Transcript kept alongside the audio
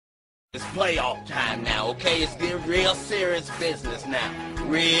It's playoff time now, okay? It's getting real serious business now.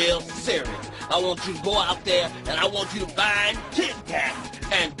 Real serious. I want you to go out there and I want you to find Tic Tac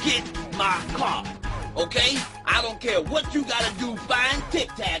and get my car. Okay? I don't care what you gotta do, find Tic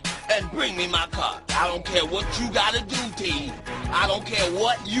Tac and bring me my car. I don't care what you gotta do, T. I don't care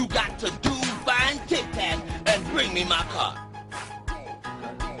what you got to do, find Tic Tac and bring me my car.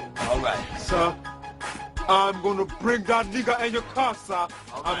 All right. Sir, I'm gonna bring that nigga in your car, sir. Right.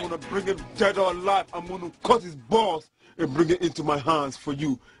 I'm gonna bring him dead or alive. I'm gonna cut his balls and bring it into my hands for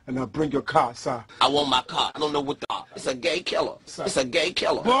you. And I'll bring your car, sir. I want my car. I don't know what the... It's a gay killer. Sir. It's a gay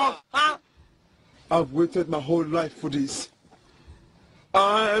killer. Boss! Huh? I've waited my whole life for this.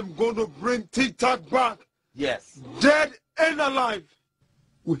 I am gonna bring Tic Tac back. Yes. Dead and alive.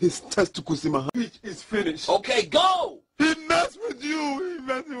 With his testicles in my hand. Speech is finished. Okay, go! He messed with you. He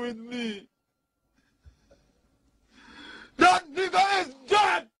messed with me. That nigga is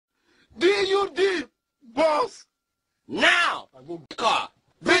dead! D-U-D, boss! Now! I won't Car.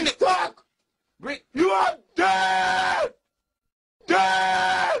 Bring the talk! Bring... You are dead!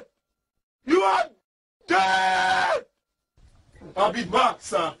 Dead! You are dead! I'll be back,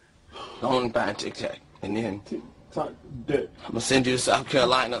 sir. Go on and find Tic Tac. And then Tic Tac dead. I'm gonna send you to South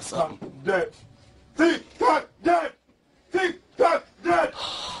Carolina or something. Dead. Tic Tac dead! Tic Tac dead!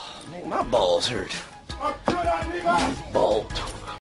 Man, my balls hurt. I'll kill that nigga! Bald.